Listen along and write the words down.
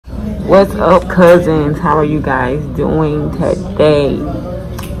What's up, cousins? How are you guys doing today?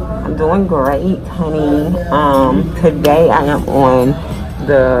 I'm doing great, honey. Today I am on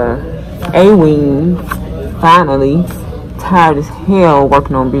the A wing. Finally, tired as hell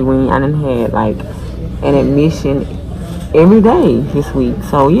working on B wing. I done had like an admission every day this week,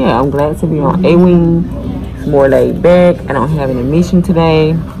 so yeah, I'm glad to be on A wing. It's more laid back. I don't have an admission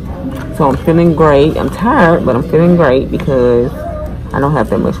today, so I'm feeling great. I'm tired, but I'm feeling great because I don't have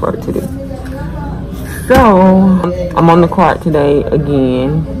that much work to do. So I'm on the cart today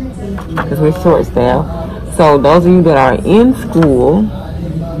again because we're short staffed. So those of you that are in school,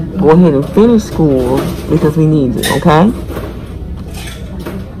 go ahead and finish school because we need you, okay?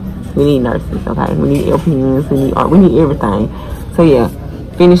 We need nurses, okay? We need LPNs, we need everything. So yeah,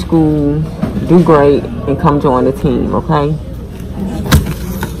 finish school, do great, and come join the team, okay?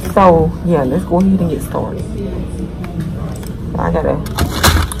 So yeah, let's go ahead and get started. I gotta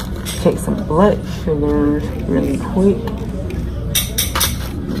check some blood sugars really quick.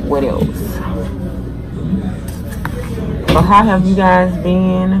 What else? So how have you guys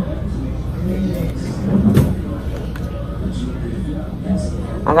been?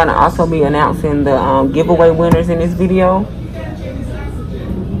 I'm gonna also be announcing the giveaway winners in this video.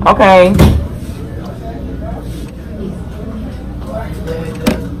 Okay.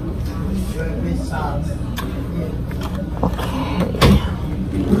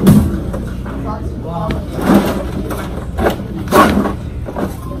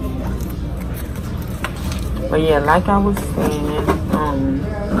 But yeah, like I was saying,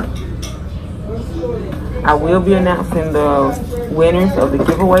 I will be announcing the winners of the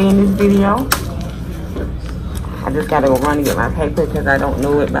giveaway in this video. I just gotta go run and get my paper because I don't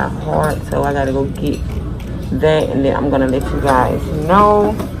know it by heart, so I gotta go get that, and then I'm gonna let you guys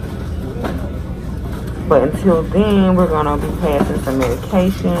know. But until then, we're gonna be passing some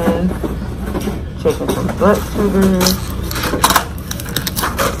medications, checking some blood sugars,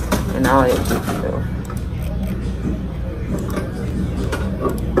 and all that good stuff.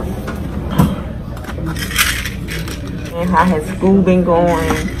 And how has school been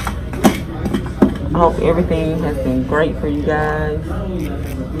going? I hope everything has been great for you guys.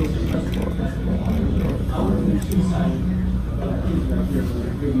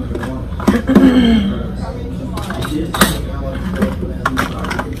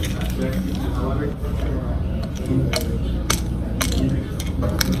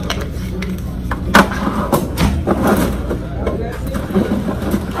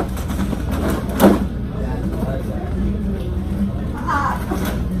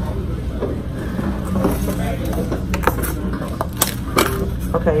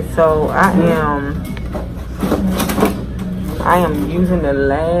 Okay, so I am using the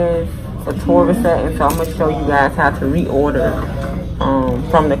last Atorbisat, and so I'm gonna show you guys how to reorder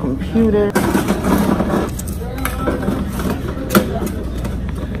from the computer.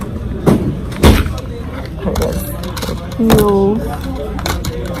 Okay, that's the pills.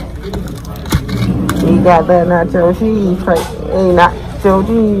 You got that nacho cheese, hey, nacho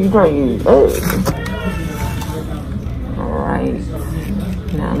cheese, crazy. Alright.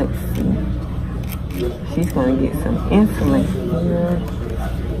 Now let's see. She's gonna get some insulin here.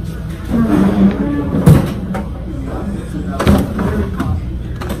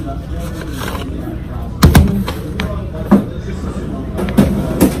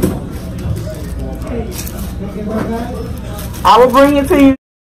 I will bring it to you.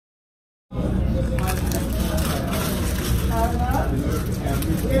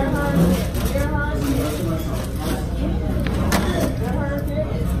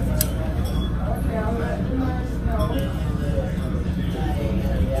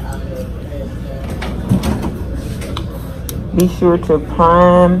 Be sure to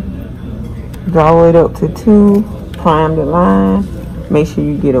prime, draw it up to 2, prime the line, make sure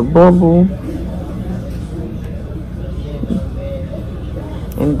you get a bubble,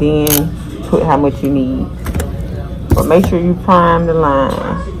 and then put how much you need. But make sure you prime the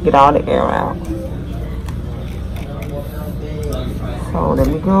line, get all the air out. So let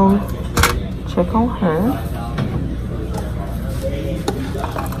me go check on her.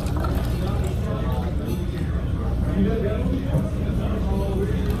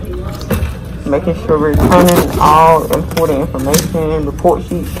 Making sure we're turning all important information, report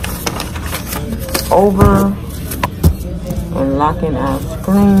sheets over, and locking our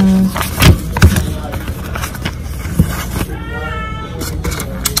screen.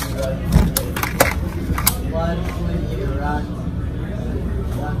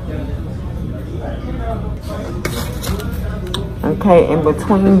 Okay, in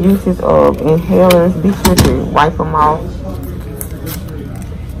between uses of inhalers, be sure to wipe them off.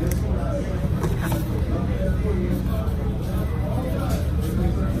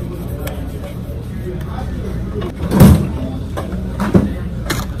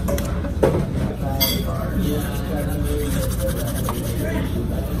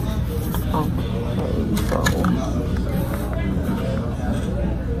 Okay,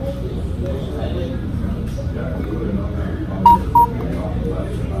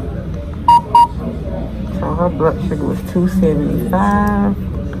 so her blood sugar was 275.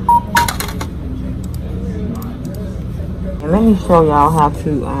 And let me show y'all how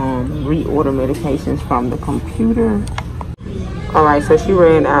to reorder medications from the computer. Alright, so she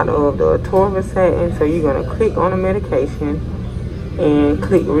ran out of the atorvastatin, so you're going to click on the medication and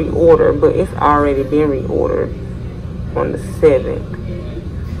click reorder, but it's already been reordered on the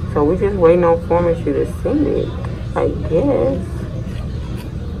 7th. So we're just waiting on pharmacy to send it, I guess.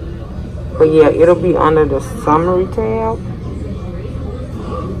 But yeah, it'll be under the summary tab.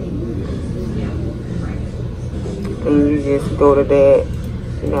 And you just go to that,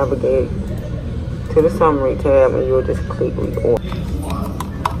 navigate to the summary tab, and you'll just click reorder.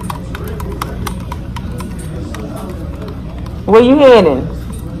 Where you heading?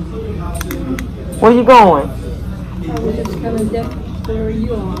 Where you going? I was just coming down where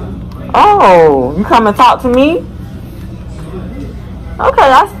you are. Oh, you come and talk to me?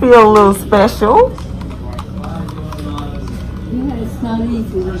 Okay, I feel a little special. Yeah, it's not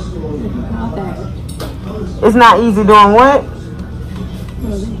easy. How bad? It's not easy doing what?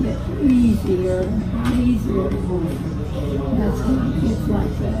 Well, they get easier. It's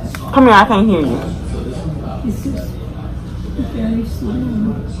like that. Come here, I can't hear you. It's just very slow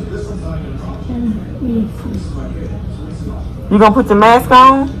and easy. You gonna put the mask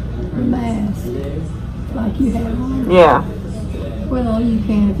on? The mask, like you have on? Yeah. Well, you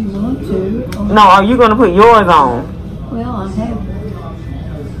can if you want to. Or, No, are you gonna put yours on? well, I have.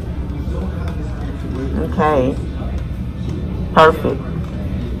 Okay. Perfect.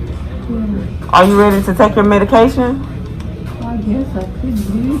 Yeah, Are you ready to take your medication? I guess I could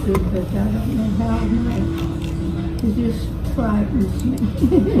use it, but I don't know how much. It just frightens me.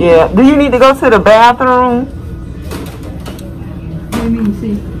 Yeah. Do you need to go to the bathroom? Let me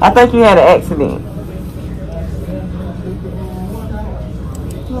see. I think you had an accident.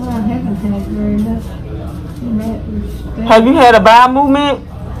 Well, I haven't had very much in that respect. Have you had a bowel movement?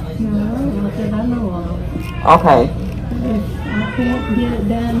 No, not that I know of. Okay. If I can't get it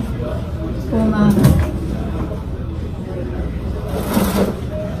done for my...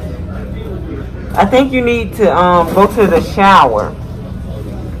 I think you need to go to the shower.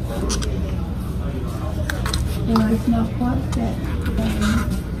 Well, it's not quite that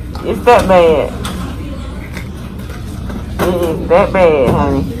bad. It's that bad. It is that bad,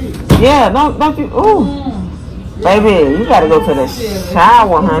 honey. Yeah, don't you? Ooh, baby, you gotta go to the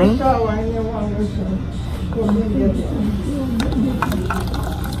shower, honey.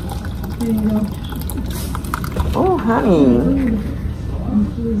 Oh, honey.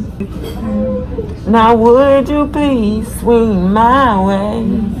 Now would you please swing my way?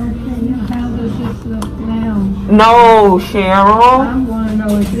 Okay, now how does this look now? No, Cheryl. I'm going to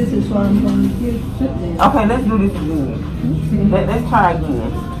know if this is what I'm going to put there. Okay, let's do this again. Okay. Let's try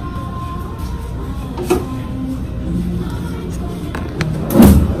again.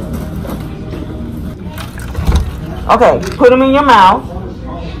 Okay, put them in your mouth.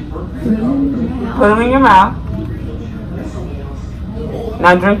 Put them in your mouth.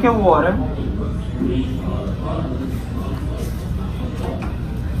 Now drink your water.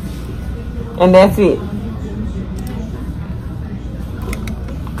 And that's it.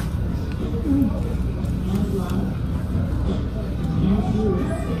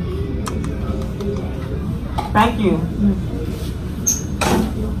 Thank you.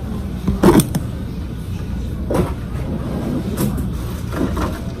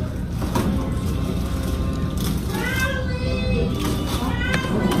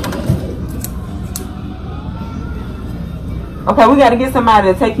 Okay, we got to get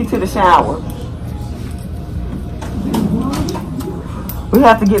somebody to take you to the shower. We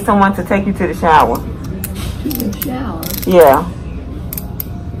have to get someone to take you to the shower. To the shower? Yeah.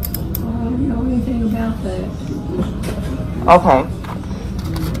 I don't know anything about that. Okay.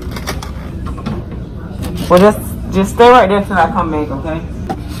 Well, just stay right there till I come back, okay?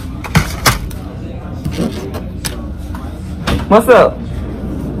 What's up?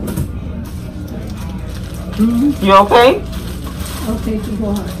 You okay? Okay, to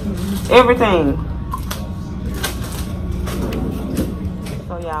what? Everything.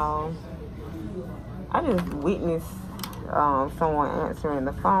 So y'all, I just witnessed someone answering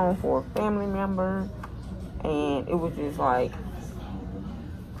the phone for a family member, and it was just like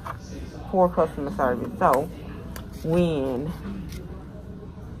poor customer service. So when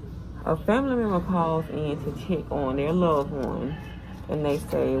a family member calls in to check on their loved one, and they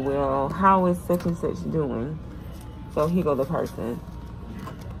say, well, how is such and such doing? So here go the person.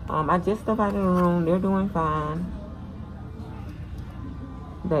 I just stepped out of the room. They're doing fine.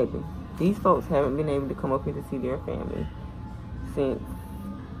 Baby, these folks haven't been able to come up here to see their family since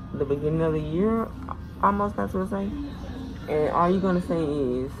the beginning of the year, almost, that's what I say. And all you're going to say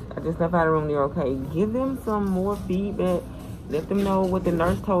is, I just left out of the room, they're okay. Give them some more feedback. Let them know what the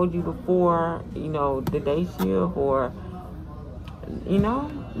nurse told you before, you know, the day shift, or, you know,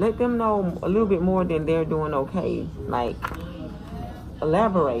 let them know a little bit more than they're doing okay. Like,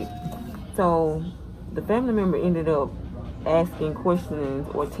 elaborate. So, the family member ended up asking questions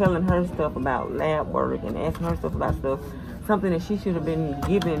or telling her stuff about lab work and asking her stuff about stuff, something that she should have been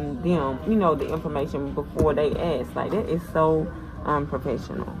giving them, you know, the information before they asked. Like, that is so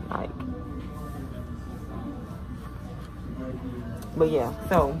unprofessional. Like, but yeah,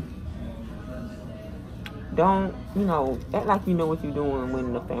 so don't, you know, act like you know what you're doing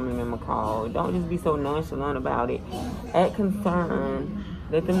when the family member calls. Don't just be so nonchalant about it. Act concerned.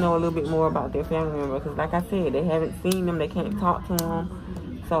 Let them know a little bit more about their family member, because like I said, they haven't seen them, they can't talk to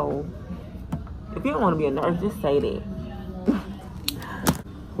them. So if you don't want to be a nurse, just say that.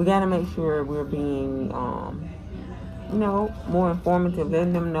 We got to make sure we're being, you know, more informative,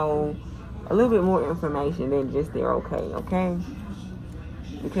 letting them know a little bit more information than just they're okay?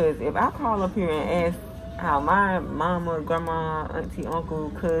 Because if I call up here and ask how my mama, grandma, auntie, uncle,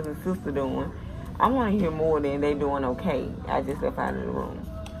 cousin, sister doing, I want to hear more than they doing okay. I just left out of the room.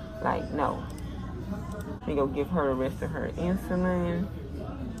 Like, no. We go give her the rest of her insulin.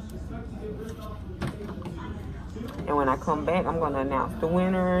 And when I come back, I'm going to announce the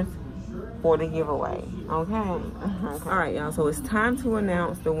winners for the giveaway. Okay? All right, y'all. So it's time to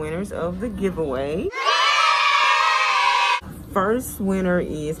announce the winners of the giveaway. First winner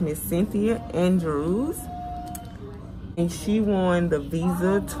is Miss Cynthia Andrews. And she won the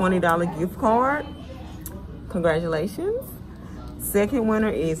Visa $20 gift card. Congratulations. Second winner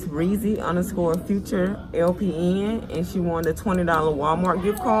is Reezy_Future LPN. And she won the $20 Walmart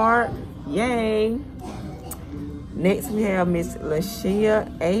gift card. Yay. Next we have Miss Lashia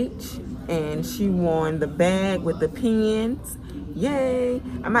H. And she won the bag with the pins. Yay.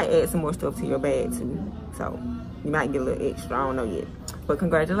 I might add some more stuff to your bag too. So you might get a little extra. I don't know yet. But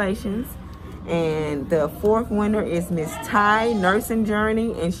congratulations. And the fourth winner is Miss Ty Nursing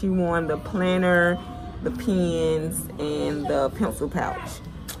Journey, and she won the planner, the pens, and the pencil pouch.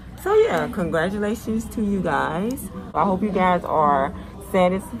 So yeah, congratulations to you guys. I hope you guys are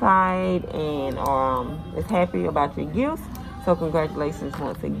satisfied and is happy about your gifts. So congratulations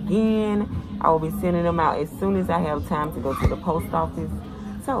once again. I will be sending them out as soon as I have time to go to the post office.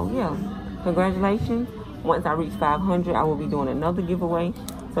 So yeah, congratulations. Once I reach 500, I will be doing another giveaway.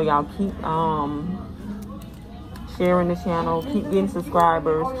 So y'all keep sharing the channel, keep getting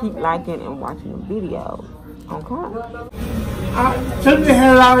subscribers, keep liking and watching the videos. Okay? Somebody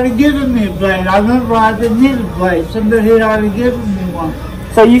had already given me a blade. I remember I didn't need a blade. Somebody had already given me one.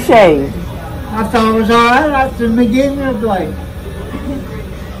 So you shaved? I thought it was alright. I said, they gave me a blade.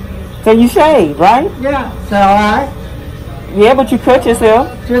 So you shaved, right? Yeah, it's alright. Yeah, but you cut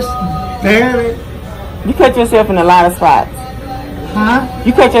yourself. Just barely. You cut yourself in a lot of spots. Huh?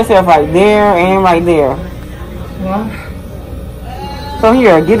 You cut yourself right there and right there. What? So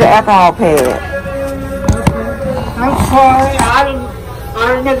here, get the alcohol pad. I'm sorry. I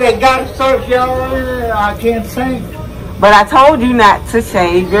don't know if they got it so shallow. I can't think. But I told you not to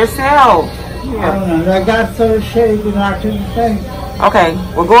shave yourself. I don't know. They got so shaved and I couldn't think. Okay,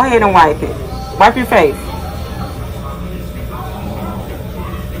 well go ahead and wipe it. Wipe your face.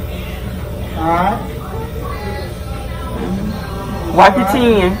 Alright. Wipe your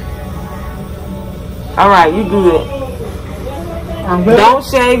chin. Alright, you good. I'm good. Don't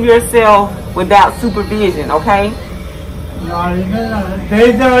shave yourself without supervision, okay? Not even.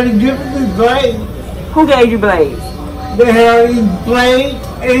 They've already given me blades. Who gave you blades? They had already blades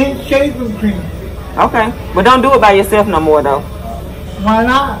and shaving cream. Okay, but don't do it by yourself no more though. Why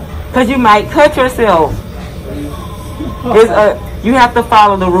not? Because you might cut yourself. You have to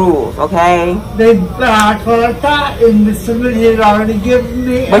follow the rules, okay? That's what I thought, and somebody had already given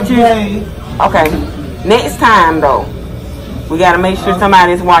me a blade. Okay, next time though, we gotta make sure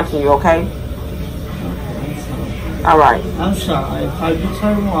somebody's watching you, okay? All right. I'm sorry if I just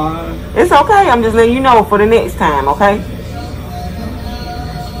heard one. It's okay. I'm just letting you know for the next time, okay?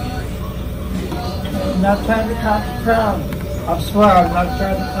 I'm not trying to cause a problem. I swear I'm not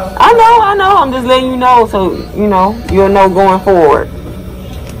trying to cause a problem. I know. I'm just letting you know so, you know, you'll know going forward.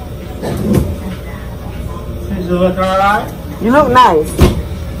 Does it look alright? You look nice.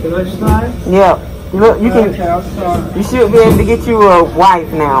 It looks nice? Yep. You can. Okay, I'm sorry. You should be able to get you a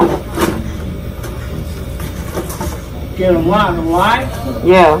wife now. Get a what? A wife?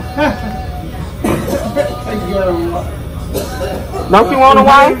 Yeah. Get a wife. Don't you want a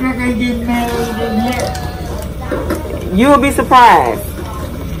wife? You're gonna get married in here. You'll be surprised.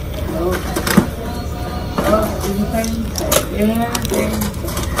 Anything?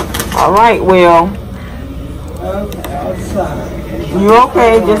 All right, well. Okay, I'm sorry. You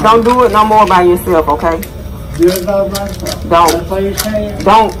okay? Just don't do it no more by yourself, okay? Do it by myself. Don't. That's what you're saying?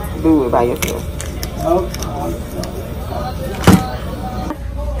 Don't do it by yourself. Okay.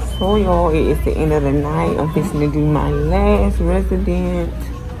 So y'all, it is the end of the night. I'm fixing to do my last resident.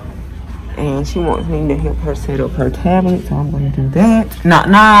 And she wants me to help her set up her tablet, so I'm going to do that. Knock,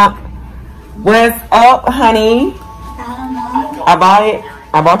 knock. What's up, honey? I bought it.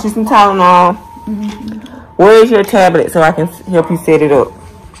 I bought you some Tylenol. Where is your tablet so I can help you set it up?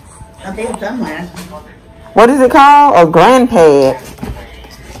 Up there somewhere. What is it called? A grandpad.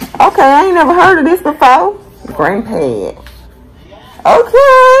 Okay, I ain't never heard of this before. Grandpad.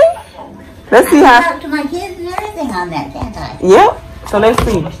 Okay. Let's see I how. can talk to my kids and everything on that, can't I? Yep. So let's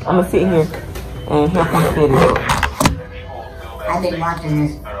see. I'm gonna sit here and help you set it up. I've been watching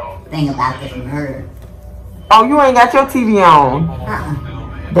this thing about this murder. Oh, you ain't got your TV on.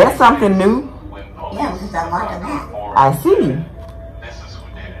 That's something new. Yeah, since I'm watching that. I see.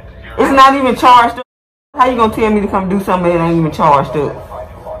 It's not even charged up. How you gonna tell me to come do something that ain't even charged up?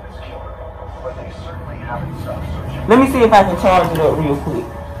 Let me see if I can charge it up real quick.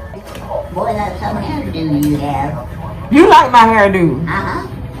 Boy, that's some hairdo you have. You like my hairdo? Uh-huh.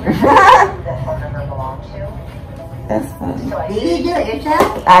 That's funny. Do you do it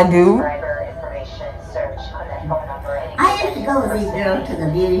yourself? I do. I used to go with these girls to the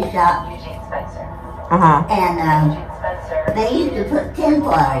beauty shop. And they used to put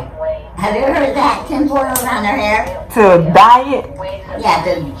tinfoil. Have you ever heard of that? Tinfoil around their hair? To dye it? Yeah,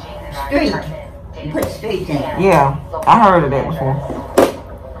 the streak. You put streaks in it. Yeah, I heard of that before.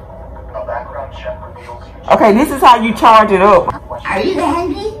 Okay, this is how you charge it up. Are you the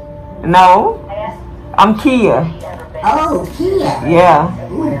Henry? No, I'm Kia. Oh, Kia. Yeah,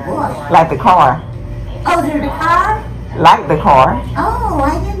 Ooh, boy. like the car. Oh, there's a car? Like the car. Oh,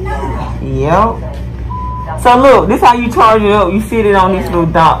 I didn't know that. Yep. So look, this how you charge it up. You sit it on this little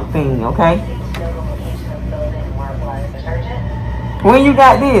dock thing, okay? When you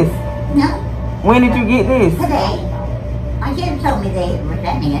got this? No, When did you get this? today. My kids told me they were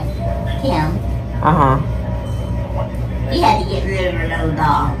sending it. Kim, Uh-huh. he had to get rid of her little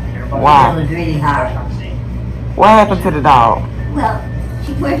dog. Why? It was really hard. What happened to the dog? Well,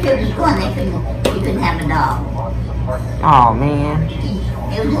 where she was going, she couldn't have a dog. Oh, man.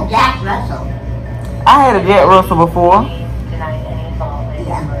 It was a Jack Russell. I had a Jack Russell before. Yeah.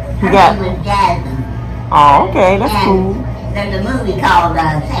 You Her got- name was Jasmine. Oh, okay, that's And cool. there's a movie called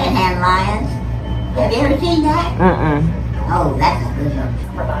Secondhand Lions. Have you ever seen that? Mm-mm. Oh, that's a good one.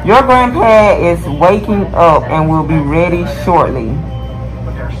 Your grandpa is waking up and will be ready shortly.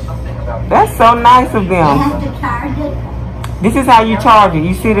 That's so nice of You them. have to charge it, This is how you charge it.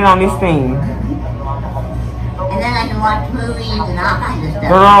 You sit it on this thing. and then I can watch movies and all kinds of stuff.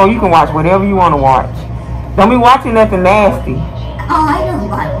 Girl, you can watch whatever you want to watch. Don't be watching nothing nasty. Oh, I don't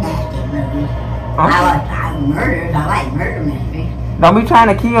watch nasty movies. I watch murders. I like murder mysteries. Don't be trying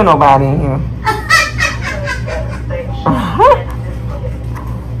to kill nobody in here.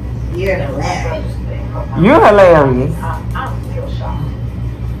 You're hilarious. You're hilarious.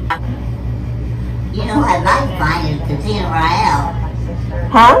 You know what I'd like to find is Casino Royale,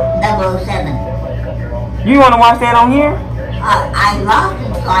 Huh? 007. You want to watch that on here? I lost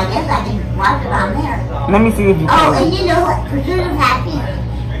it, so I guess I can watch it on there. Let me see if you Oh, and can. you know what? Pursuit of Happiness.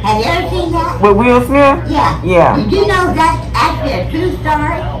 Have you ever seen that? With Will Smith? Yeah. Yeah. Did you know that's actually a true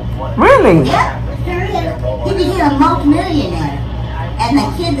story? Really? Yep, sure is. He became a multimillionaire. And the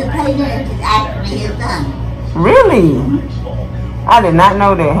kid that played in it is actually his son. Really? I did not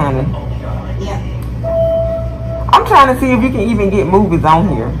know that, honey. Yep. I'm trying to see if you can even get movies on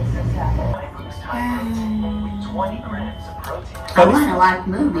here. I want to watch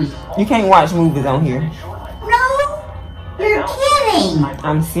movies. You can't watch movies on here. No, you're kidding.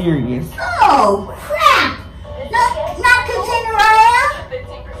 I'm serious. Oh, crap. Not Casino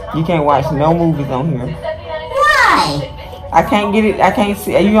Royale? You can't watch no movies on here. Why? I can't get it. I can't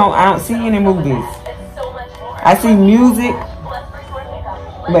see. I don't see any movies. I see music,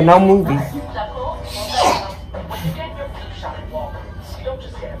 but no movies. Shit.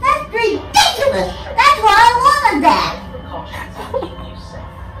 That's ridiculous. That's why I wanted that.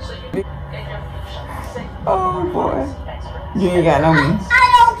 Oh boy, you ain't got no music. I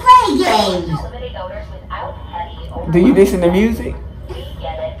don't play games. Do you listen to music?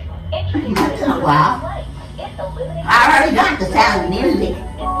 Once in a while. I the Sound of Music.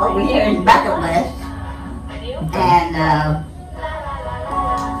 Over here is Bucket List. And,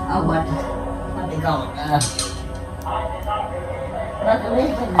 what they call it? Bucket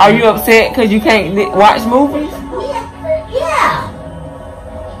List. Are you upset because you can't watch movies? Yeah.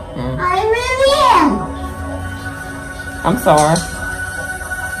 I really am. I'm sorry.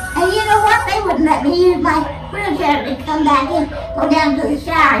 And you know what? They wouldn't let me use my wheelchair to come back in, go down to the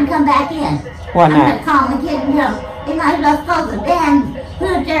shower and come back in. Why I'm not? going to call my kid and tell him they might as well throw the damn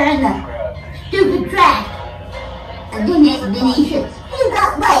wheelchair in the stupid trash. And then he said, you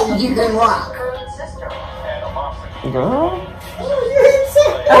got legs, you can walk. Girl.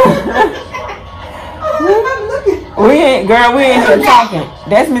 Oh, we ain't here talking.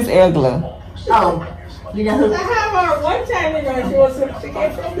 That's Miss Egler. Oh, you know who? I have her one time, you know, she was to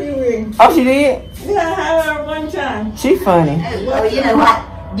get from viewing. Oh, she did? Yeah, I have her one time. She funny. Well, you know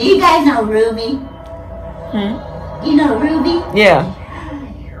what? Do you guys know Ruby? You know Ruby? Yeah.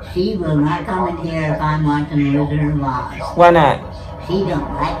 She will not come in here if I'm watching Wizard of Oz. Why not? She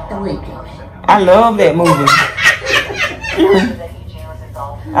don't like the witches. I love that movie.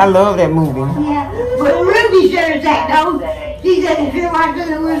 I love that movie. Yeah, but Ruby sure as heck knows. She said if you're watching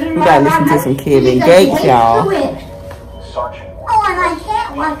the Wizard of Oz, We gotta listen to some Kevin Gates, y'all. Oh, and I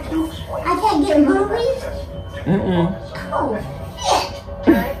can't watch them. I can't get movies. Oh, shit.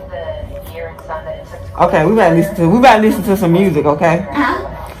 Okay, we gotta listen to some music, okay? Huh?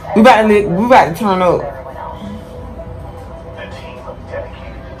 We about to turn up.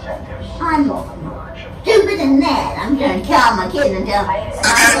 I'm stupid and mad. I'm gonna tell my kids and tell them.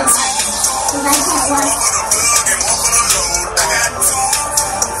 Because I can't watch.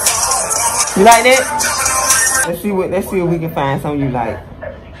 You like that? Let's see what we can find something you like.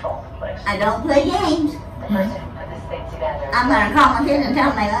 I don't play games. I'm gonna call my kids and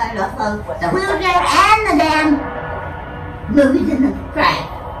tell them they learn to throw the wheelchair and the damn movies in the trash.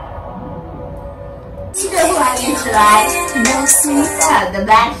 You know who I used to like? The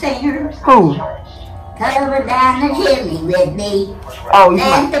black singer. Who? Cover down the chimney with me. Oh, you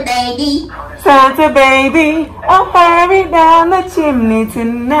Santa baby. Santa baby, oh hurry down the chimney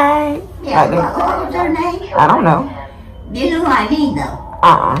tonight. Yeah, what was her name? I don't know. You know who I mean though?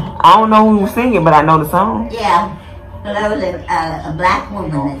 I don't know who was singing, but I know the song. Yeah. Well, there was a black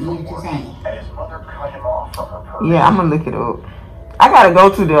woman that used to sing. Yeah, I'm gonna look it up. I gotta go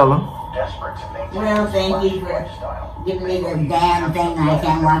to Della. Well, thank you for giving me the damn thing I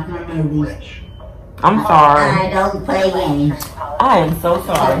can't watch my movies. I'm sorry. I don't play games. I am so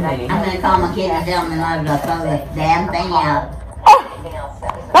sorry, honey. I'm gonna call my kid and tell them I'm gonna throw this damn thing out. Oh,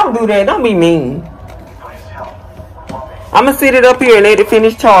 don't do that. Don't be mean. I'm gonna sit it up here and let it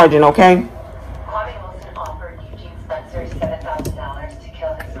finish charging, okay?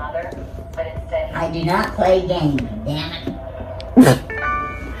 I do not play games, damn it.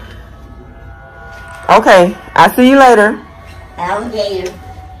 Okay, I'll see you later. Alligator.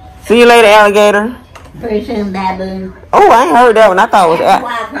 See you later, alligator. Pretty soon, baboon. Oh, I ain't heard that one. I thought it was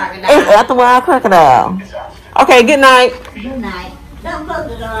Wild crocodile. it's at the wild crocodile. Okay, good night. Good night. Don't close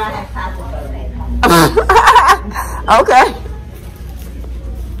the door. I have papa for Okay.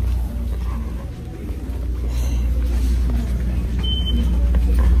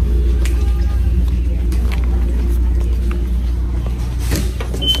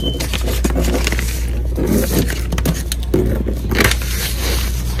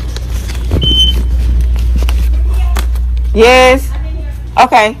 Yes.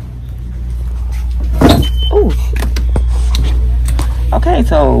 Okay. Ooh. Okay,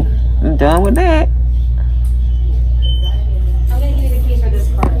 so I'm done with that. I'm gonna give you the keys for this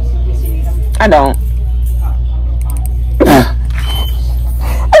car in case you need them. I don't.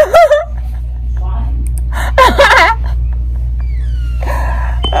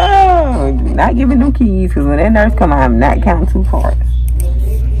 Oh, not giving no keys because when that nurse come, I'm not counting 2 cards.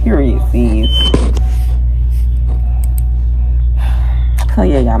 Here it is. So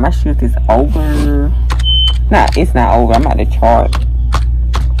yeah, y'all, my shift is over. Nah, it's not over. I'm at the chart.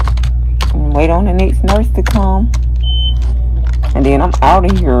 Wait on the next nurse to come. And then I'm out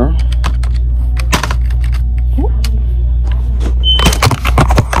of here.